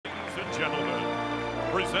gentlemen,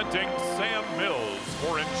 presenting Sam Mills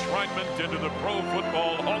for enshrinement into the Pro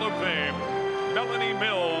Football Hall of Fame, Melanie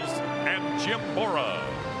Mills and Jim Mora.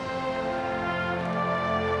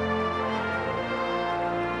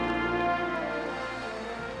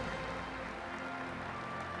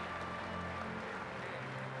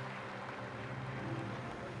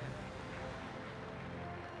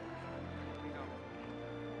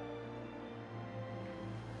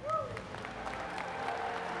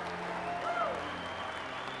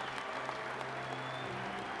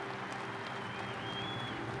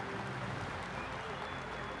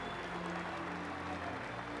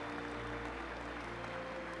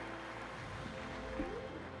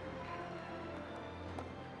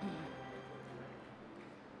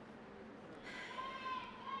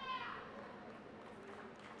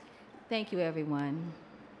 Thank you, everyone.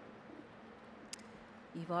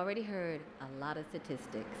 You've already heard a lot of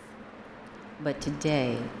statistics, but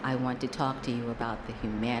today I want to talk to you about the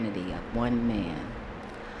humanity of one man.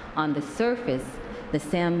 On the surface, the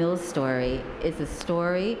Sam Mills story is a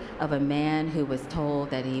story of a man who was told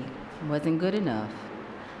that he wasn't good enough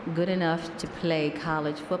to play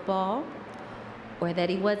college football, or that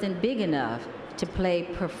he wasn't big enough to play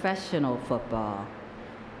professional football.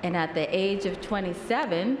 And at the age of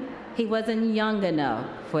 27, he wasn't young enough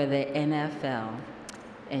for the NFL.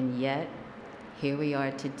 And yet, here we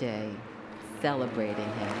are today, celebrating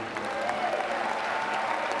him.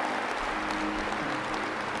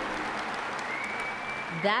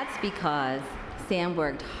 That's because Sam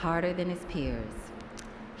worked harder than his peers.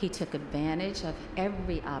 He took advantage of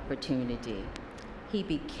every opportunity. He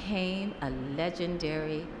became a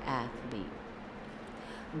legendary athlete.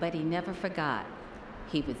 But he never forgot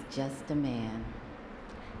he was just a man.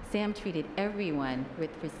 Sam treated everyone with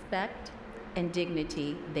respect and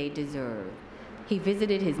dignity they deserve. He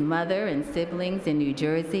visited his mother and siblings in New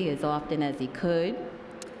Jersey as often as he could.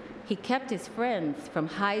 He kept his friends from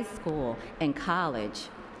high school and college,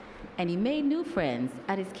 and he made new friends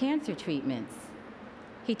at his cancer treatments.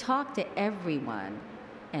 He talked to everyone,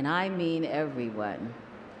 and I mean everyone.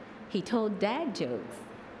 He told dad jokes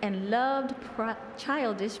and loved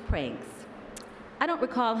childish pranks. I don't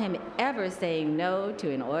recall him ever saying no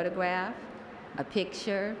to an autograph, a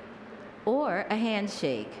picture, or a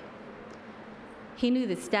handshake. He knew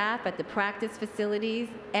the staff at the practice facilities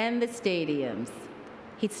and the stadiums.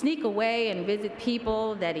 He'd sneak away and visit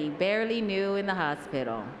people that he barely knew in the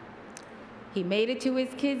hospital. He made it to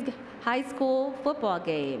his kids' high school football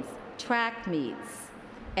games, track meets,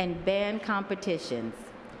 and band competitions.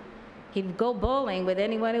 He'd go bowling with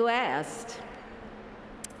anyone who asked.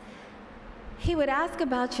 He would ask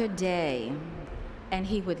about your day, and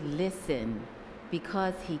he would listen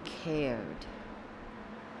because he cared.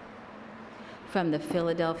 From the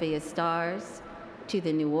Philadelphia Stars to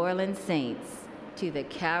the New Orleans Saints to the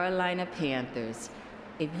Carolina Panthers,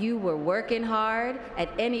 if you were working hard at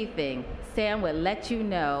anything, Sam would let you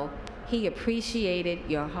know he appreciated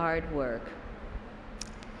your hard work.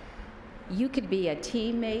 You could be a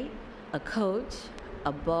teammate, a coach,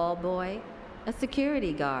 a ball boy, a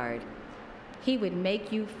security guard. He would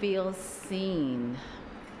make you feel seen.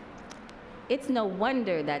 It's no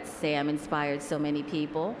wonder that Sam inspired so many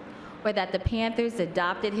people, or that the Panthers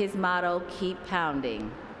adopted his motto, "Keep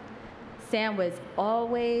pounding." Sam was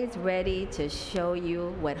always ready to show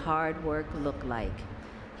you what hard work looked like.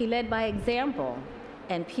 He led by example,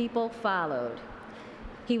 and people followed.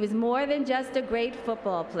 He was more than just a great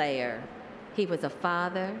football player. He was a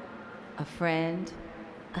father, a friend,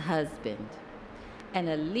 a husband, and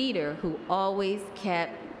a leader who always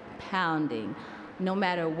kept pounding, no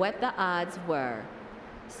matter what the odds were.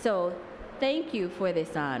 So thank you for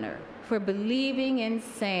this honor, for believing in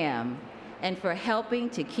Sam, and for helping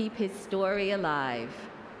to keep his story alive.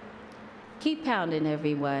 Keep pounding,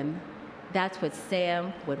 everyone. That's what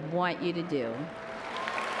Sam would want you to do.